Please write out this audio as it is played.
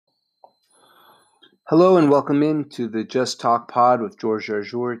Hello and welcome into the Just Talk Pod with George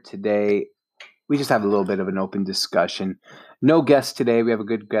Arjour. Today, we just have a little bit of an open discussion. No guest today. We have a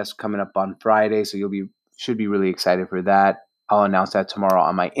good guest coming up on Friday, so should be really excited for that. I'll announce that tomorrow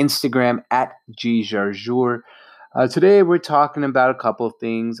on my Instagram at gjarjour. Today, we're talking about a couple of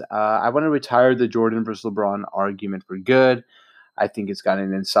things. I want to retire the Jordan versus LeBron argument for good. I think it's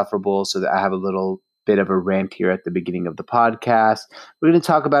gotten insufferable, so that I have a little bit of a rant here at the beginning of the podcast. We're going to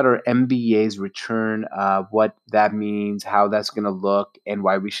talk about our NBA's return, what that means, how that's going to look, and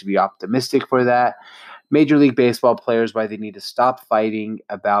why we should be optimistic for that. Major League Baseball players, why they need to stop fighting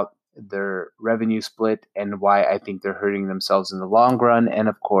about their revenue split and why I think they're hurting themselves in the long run. And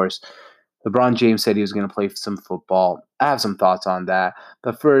of course, LeBron James said he was going to play some football. I have some thoughts on that.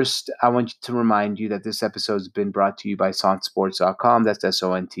 But first, I want to remind you that this episode has been brought to you by SONTsports.com. That's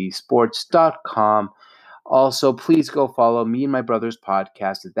SONT sports.com. Also, please go follow me and my brother's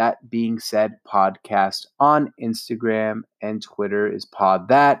podcast. That Being Said podcast on Instagram and Twitter is Pod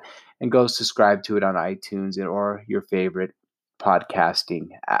That. And go subscribe to it on iTunes or your favorite podcasting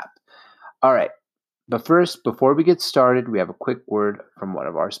app. All right. But first, before we get started, we have a quick word from one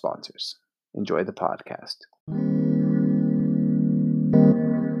of our sponsors. Enjoy the podcast.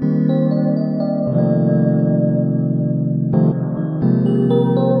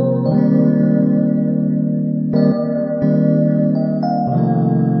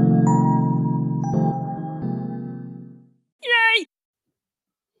 Yay!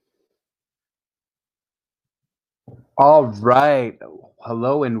 All right.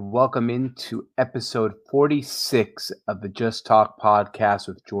 Hello and welcome into episode 46 of the Just Talk podcast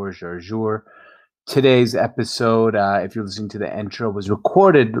with George Arjour. Today's episode, if you're listening to the intro, was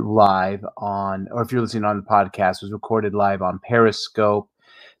recorded live on, or if you're listening on the podcast, was recorded live on Periscope.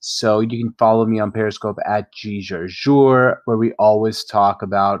 So you can follow me on Periscope at gjarjour, where we always talk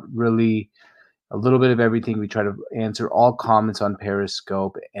about really a little bit of everything. We try to answer all comments on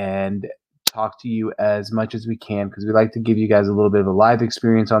Periscope and talk to you as much as we can because we like to give you guys a little bit of a live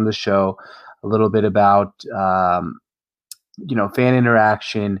experience on the show, a little bit about, fan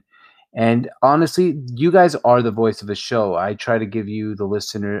interaction. And honestly, you guys are the voice of the show. I try to give you, the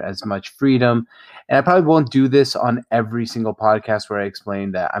listener, as much freedom. And I probably won't do this on every single podcast where I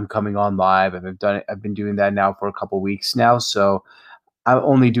explain that I'm coming on live. I've been doing that now for a couple weeks now. So I'm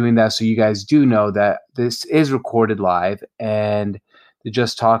only doing that so you guys do know that this is recorded live, and the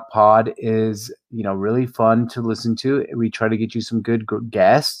Just Talk pod is, really fun to listen to. We try to get you some good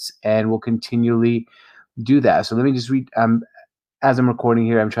guests, and we'll continually do that. So let me just read. As I'm recording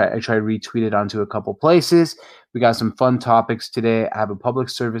here, I try to retweet it onto a couple places. We got some fun topics today. I have a public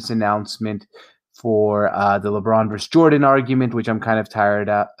service announcement for the LeBron versus Jordan argument, which I'm kind of tired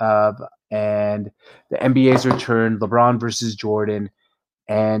of, and the NBA's return, LeBron versus Jordan,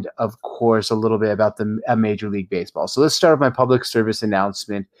 and of course, a little bit about the Major League Baseball. So let's start with my public service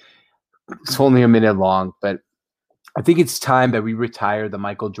announcement. It's only a minute long, but I think it's time that we retire the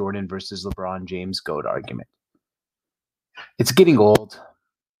Michael Jordan versus LeBron James GOAT argument. It's getting old.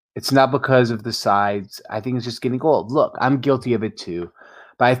 It's not because of the sides. I think it's just getting old. Look, I'm guilty of it too,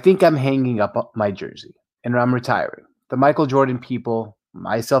 but I think I'm hanging up my jersey and I'm retiring. The Michael Jordan people,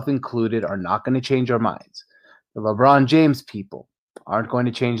 myself included, are not going to change our minds. The LeBron James people aren't going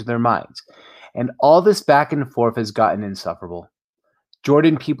to change their minds. And all this back and forth has gotten insufferable.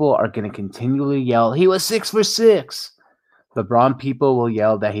 Jordan people are going to continually yell, he was 6 for 6. LeBron people will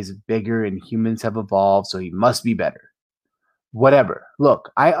yell that he's bigger and humans have evolved, so he must be better. Whatever.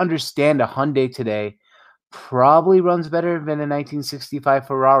 Look, I understand a Hyundai today probably runs better than a 1965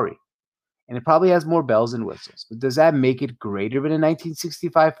 Ferrari. And it probably has more bells and whistles. But does that make it greater than a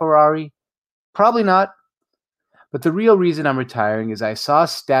 1965 Ferrari? Probably not. But the real reason I'm retiring is I saw a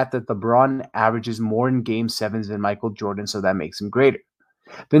stat that LeBron averages more in Game 7s than Michael Jordan, so that makes him greater.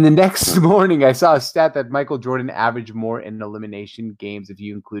 Then the next morning, I saw a stat that Michael Jordan averaged more in elimination games if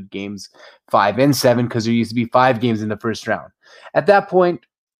you include games 5 and 7, because there used to be 5 games in the first round. At that point,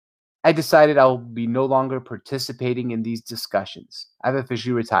 I decided I'll be no longer participating in these discussions. I've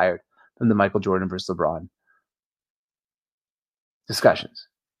officially retired from the Michael Jordan versus LeBron discussions.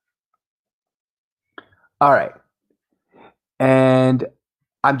 All right. And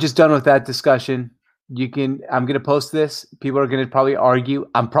I'm just done with that discussion. I'm going to post this. People are going to probably argue.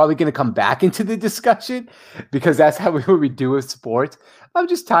 I'm probably going to come back into the discussion because that's how we do with sports. I'm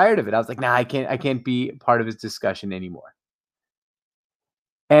just tired of it. I was like, nah, I can't be part of this discussion anymore.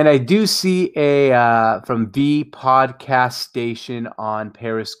 And I do see from the podcast station on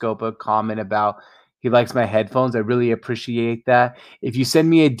Periscope a comment about he likes my headphones. I really appreciate that. If you send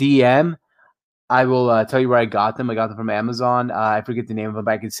me a DM, I will tell you where I got them. I got them from Amazon. I forget the name of them,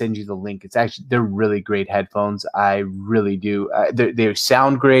 but I can send you the link. They're really great headphones. I really do. They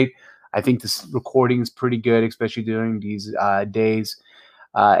sound great. I think this recording is pretty good, especially during these days.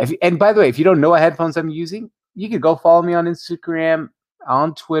 And by the way, if you don't know what headphones I'm using, you can go follow me on Instagram,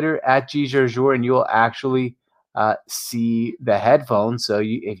 on Twitter at @ggerjour, and you'll actually see the headphones. So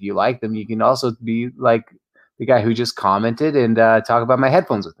if you like them, you can also be like the guy who just commented and talk about my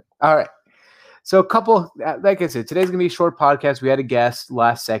headphones with me. All right. So a couple, like I said, today's going to be a short podcast. We had a guest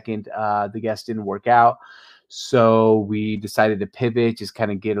last second. The guest didn't work out. So we decided to pivot, just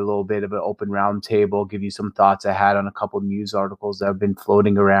kind of get a little bit of an open round table, give you some thoughts I had on a couple news articles that have been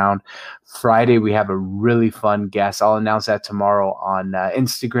floating around. Friday, we have a really fun guest. I'll announce that tomorrow on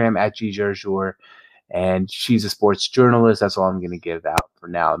Instagram at @ggerjour. And she's a sports journalist. That's all I'm going to give out for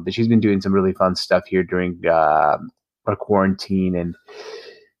now. But she's been doing some really fun stuff here during our quarantine and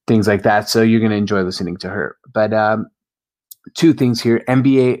things like that. So you're going to enjoy listening to her. But two things here.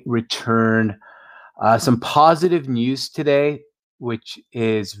 NBA return. Some positive news today, which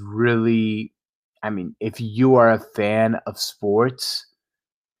is really, I mean, if you are a fan of sports,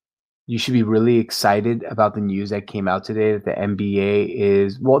 you should be really excited about the news that came out today that the NBA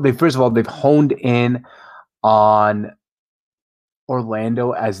is, well, first of all, they've honed in on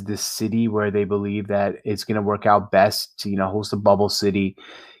Orlando as the city where they believe that it's going to work out best to, host a bubble city,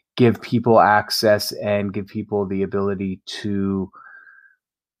 give people access and give people the ability to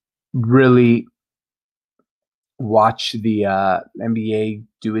really watch the NBA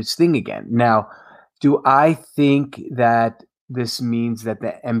do its thing again. Now, do I think that this means that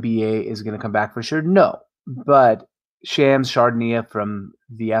the NBA is going to come back for sure? No. But Shams Charania from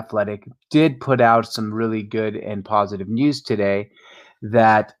The Athletic did put out some really good and positive news today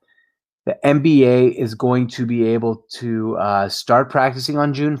that the NBA is going to be able to start practicing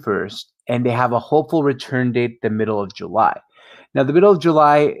on June 1st, and they have a hopeful return date the middle of July. Now, the middle of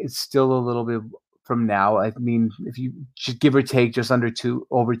July is still a little bit from now. I mean, if you just give or take just under 2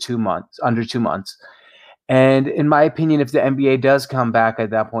 months. And in my opinion, if the NBA does come back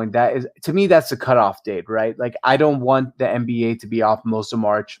at that point, that is, to me, that's the cutoff date, right? Like, I don't want the NBA to be off most of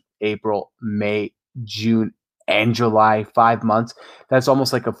March, April, May, June, and July, 5 months. That's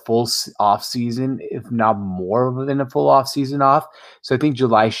almost like a full off season, if not more than a full off season off. So I think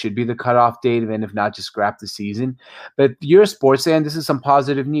July should be the cutoff date, and if not, just scrap the season. But if you're a sports fan, this is some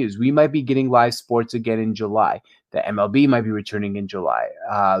positive news. We might be getting live sports again in July. The MLB might be returning in July.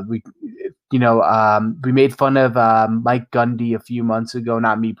 We made fun of Mike Gundy a few months ago.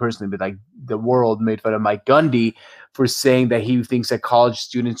 Not me personally, but like the world made fun of Mike Gundy for saying that he thinks that college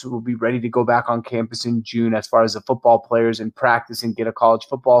students will be ready to go back on campus in June as far as the football players and practice and get a college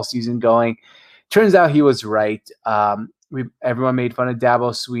football season going. Turns out he was right. Everyone made fun of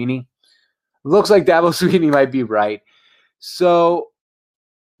Dabo Swinney. Looks like Dabo Swinney might be right. So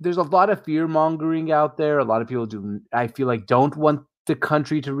there's a lot of fear mongering out there. A lot of people I feel like, don't want the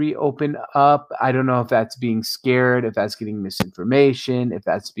country to reopen up. I don't know if that's being scared, if that's getting misinformation, if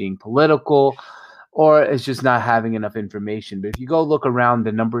that's being political, or it's just not having enough information. But if you go look around,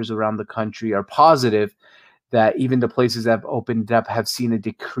 the numbers around the country are positive that even the places that have opened up have seen a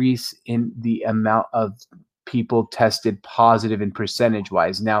decrease in the amount of people tested positive in percentage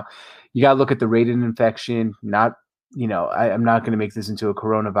wise. Now, you got to look at the rate of infection, not, I'm not going to make this into a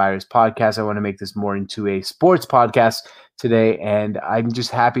coronavirus podcast. I want to make this more into a sports podcast today. And I'm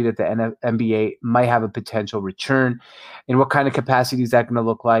just happy that the NBA might have a potential return. And what kind of capacity is that going to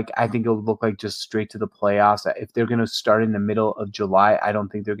look like? I think it'll look like just straight to the playoffs. If they're going to start in the middle of July, I don't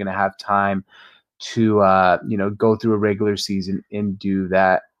think they're going to have time to, go through a regular season and do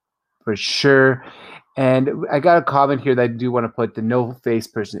that for sure. And I got a comment here that I do want to put: the no face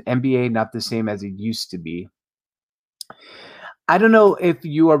person, NBA not the same as it used to be. I don't know if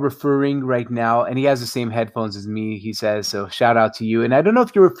you are referring right now, and he has the same headphones as me, he says, so shout out to you. And I don't know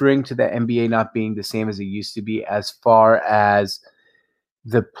if you're referring to the NBA not being the same as it used to be as far as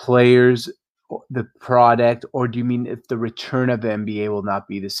the players, the product, or do you mean if the return of the NBA will not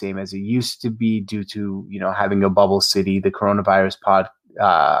be the same as it used to be due to, having a bubble city, the coronavirus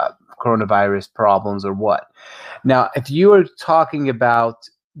problems, or what? Now, if you are talking about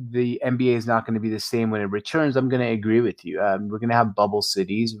the NBA is not going to be the same when it returns, I'm going to agree with you. We're going to have bubble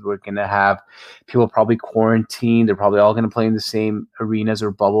cities. We're going to have people probably quarantined. They're probably all going to play in the same arenas or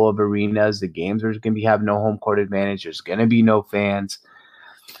bubble of arenas. The games are going to have no home court advantage. There's going to be no fans.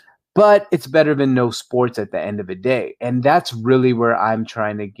 But it's better than no sports at the end of the day. And that's really where I'm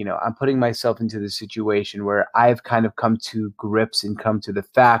trying to, I'm putting myself into the situation where I've kind of come to grips and come to the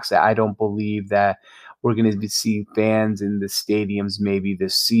facts that I don't believe that we're going to see fans in the stadiums maybe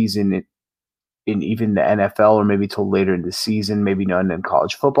this season. in even the NFL, or maybe till later in the season, maybe none in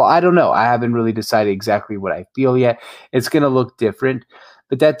college football. I don't know. I haven't really decided exactly what I feel yet. It's going to look different,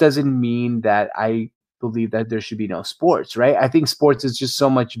 but that doesn't mean that I believe that there should be no sports, right? I think sports is just so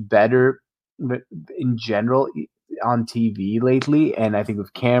much better in general on TV lately. And I think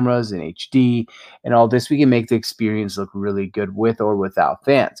with cameras and HD and all this, we can make the experience look really good with or without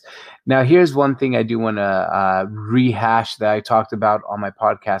fans. Now, here's one thing I do want to rehash that I talked about on my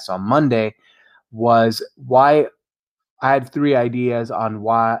podcast on Monday, was why I had 3 ideas on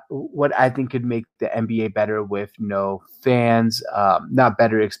what I think could make the NBA better with no fans. Not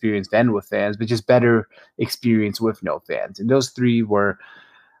better experience than with fans, but just better experience with no fans. And those 3 were,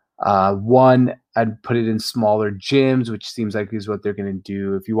 one, I'd put it in smaller gyms, which seems like is what they're going to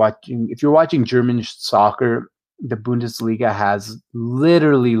do. If you're watching German soccer, the Bundesliga has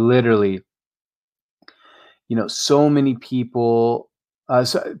literally, so many people.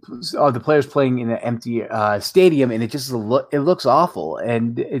 The players playing in an empty stadium, and it looks awful,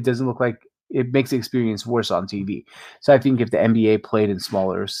 and it doesn't look like, it makes the experience worse on TV. So I think if the NBA played in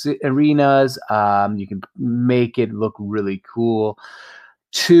smaller arenas, you can make it look really cool.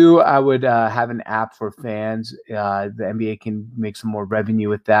 2, I would have an app for fans. The NBA can make some more revenue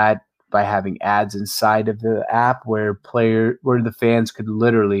with that by having ads inside of the app where the fans could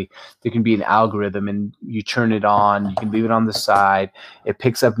literally, there can be an algorithm and you turn it on, you can leave it on the side. It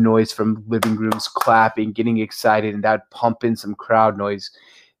picks up noise from living rooms, clapping, getting excited, and that would pump in some crowd noise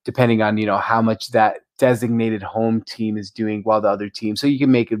depending on, how much that designated home team is doing while the other team. So you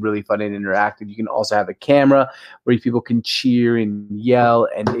can make it really fun and interactive. You can also have a camera where people can cheer and yell,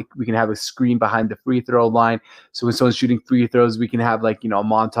 and we can have a screen behind the free throw line. So when someone's shooting free throws, we can have a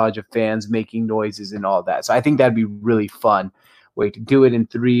montage of fans making noises and all that. So I think that'd be really fun way to do it. In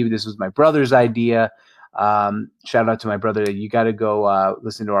 3, this was my brother's idea. Shout out to my brother. You got to go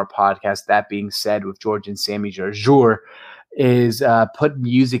listen to our podcast. That being said, with George and Sammy Jarjour, is put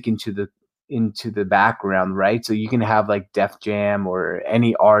music into the background, right? So you can have like Def Jam or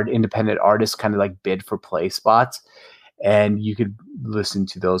any independent artist kind of like bid for play spots, and you could listen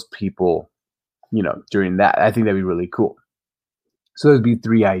to those people, during that. I think that'd be really cool. So those would be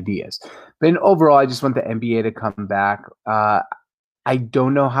 3 ideas. But overall, I just want the NBA to come back. I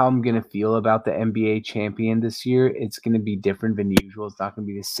don't know how I'm going to feel about the NBA champion this year. It's going to be different than usual. It's not going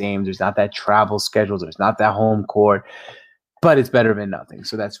to be the same. There's not that travel schedule. There's not that home court. But it's better than nothing.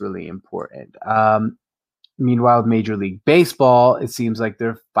 So that's really important. Meanwhile, Major League Baseball, it seems like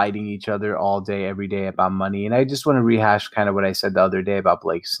they're fighting each other all day, every day about money. And I just want to rehash kind of what I said the other day about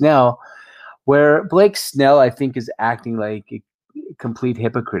Blake Snell, where Blake Snell, I think, is acting like a complete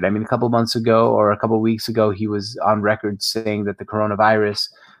hypocrite. I mean, a couple months ago or a couple weeks ago, he was on record saying that the coronavirus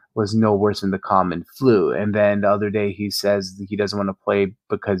was no worse than the common flu. And then the other day he says he doesn't want to play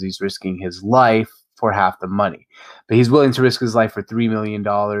because he's risking his life for half the money, but he's willing to risk his life for $3 million,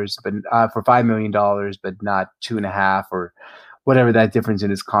 but for $5 million, but not 2.5 or whatever that difference in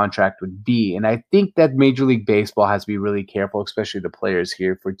his contract would be. And I think that Major League Baseball has to be really careful, especially the players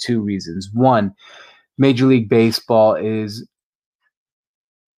here, for 2 reasons. One, Major League Baseball is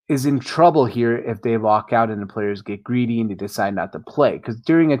in trouble here if they lock out and the players get greedy and they decide not to play. Because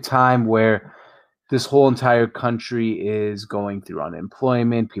during a time where this whole entire country is going through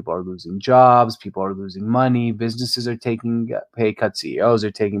unemployment, people are losing jobs, people are losing money, businesses are taking pay cuts, CEOs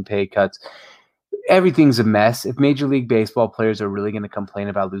are taking pay cuts. Everything's a mess. If Major League Baseball players are really going to complain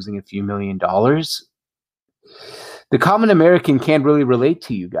about losing a few $1 million, the common American can't really relate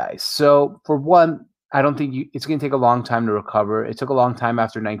to you guys. So for one, I don't think it's going to take a long time to recover. It took a long time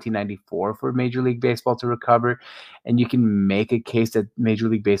after 1994 for Major League Baseball to recover. And you can make a case that Major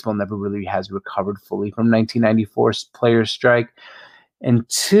League Baseball never really has recovered fully from 1994's players' strike. And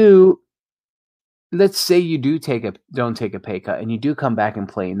 2, let's say you don't take a pay cut and you do come back and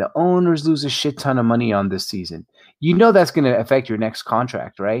play, and the owners lose a shit ton of money on this season. That's going to affect your next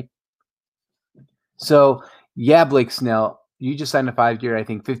contract, right? So, yeah, Blake Snell, you just signed a 5-year, I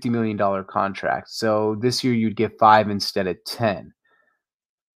think, $50 million contract. So this year you'd get 5 instead of 10.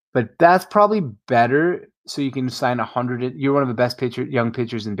 But that's probably better. So you can sign 100. You're one of the best young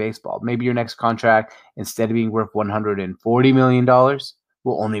pitchers in baseball. Maybe your next contract, instead of being worth $140 million,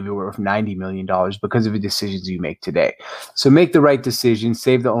 will only be worth $90 million because of the decisions you make today. So make the right decision,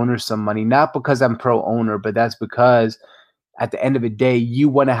 save the owner some money, not because I'm pro owner, but that's because at the end of the day, you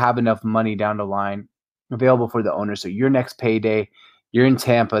want to have enough money down the line available for the owner. So your next payday, you're in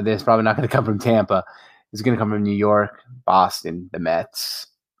Tampa. This is probably not going to come from Tampa. It's going to come from New York, Boston, the Mets,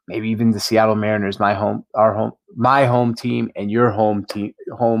 maybe even the Seattle Mariners, my home team, and your home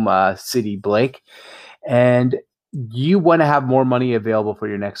city, Blake. And you want to have more money available for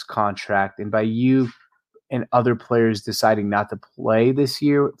your next contract. And by you and other players deciding not to play this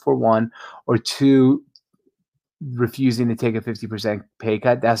year, for one, or two, refusing to take a 50% pay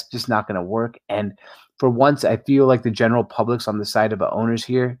cut, that's just not going to work. And for once, I feel like the general public's on the side of the owners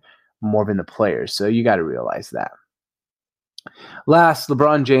here more than the players. So you got to realize that. Last,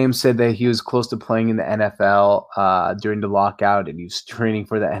 LeBron James said that he was close to playing in the NFL during the lockout, and he was training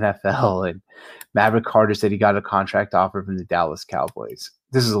for the NFL. And Maverick Carter said he got a contract offer from the Dallas Cowboys.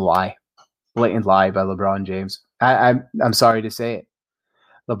 This is a lie, blatant lie by LeBron James. I'm sorry to say it.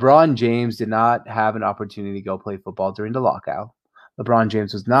 LeBron James did not have an opportunity to go play football during the lockout. LeBron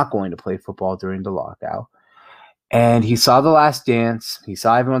James was not going to play football during the lockout. And he saw The Last Dance. He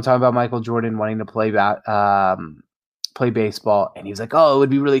saw everyone talking about Michael Jordan wanting to play baseball. And he was like, oh, it would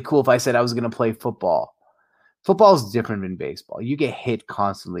be really cool if I said I was going to play football. Football is different than baseball. You get hit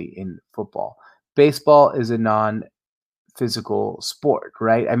constantly in football. Baseball is a non-physical sport,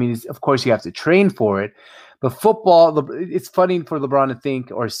 right? I mean, of course, you have to train for it. But football, it's funny for LeBron to think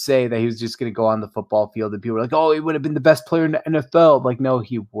or say that he was just going to go on the football field and people were like, oh, he would have been the best player in the NFL. Like, no,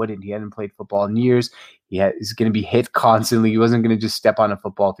 he wouldn't. He hadn't played football in years. He's going to be hit constantly. He wasn't going to just step on a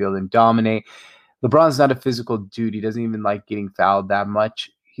football field and dominate. LeBron's not a physical dude. He doesn't even like getting fouled that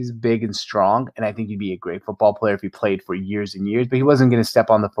much. He's big and strong, and I think he'd be a great football player if he played for years and years, but he wasn't going to step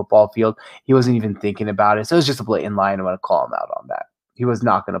on the football field. He wasn't even thinking about it. So it was just a blatant lie, and I'm going to call him out on that. He was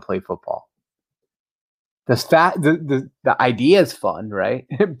not going to play football. The idea is fun, right?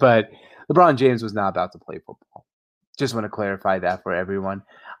 But LeBron James was not about to play football. Just want to clarify that for everyone.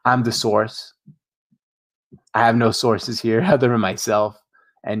 I'm the source. I have no sources here other than myself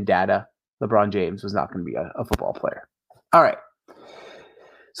and data. LeBron James was not going to be a football player. All right.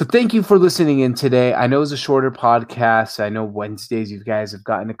 So thank you for listening in today. I know it was a shorter podcast. I know Wednesdays you guys have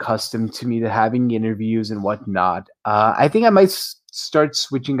gotten accustomed to me to having interviews and whatnot. I think I might start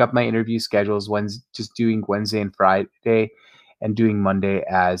switching up my interview schedules, just doing Wednesday and Friday and doing Monday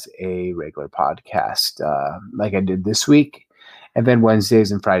as a regular podcast like I did this week. And then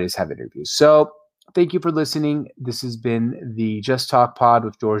Wednesdays and Fridays have interviews. So thank you for listening. This has been the Just Talk Pod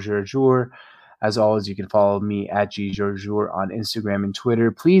with Georges Jourdjour. As always, you can follow me at GJourjour on Instagram and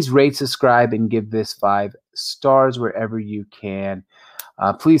Twitter. Please rate, subscribe, and give this 5 stars wherever you can.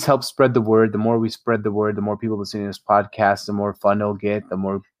 Please help spread the word. The more we spread the word, the more people listening to this podcast, the more fun it'll get, the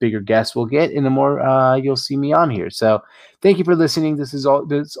more bigger guests we'll get, and the more you'll see me on here. So thank you for listening. This has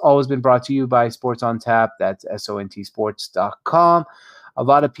always been brought to you by Sports on Tap. That's SONTsports.com. A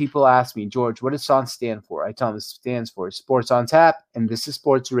lot of people ask me, George, what does SON stand for? I tell them it stands for Sports on Tap, and this is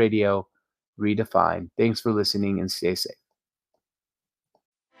Sports Radio Redefined. Thanks for listening and stay safe.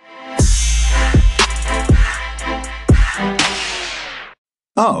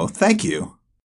 Oh, thank you.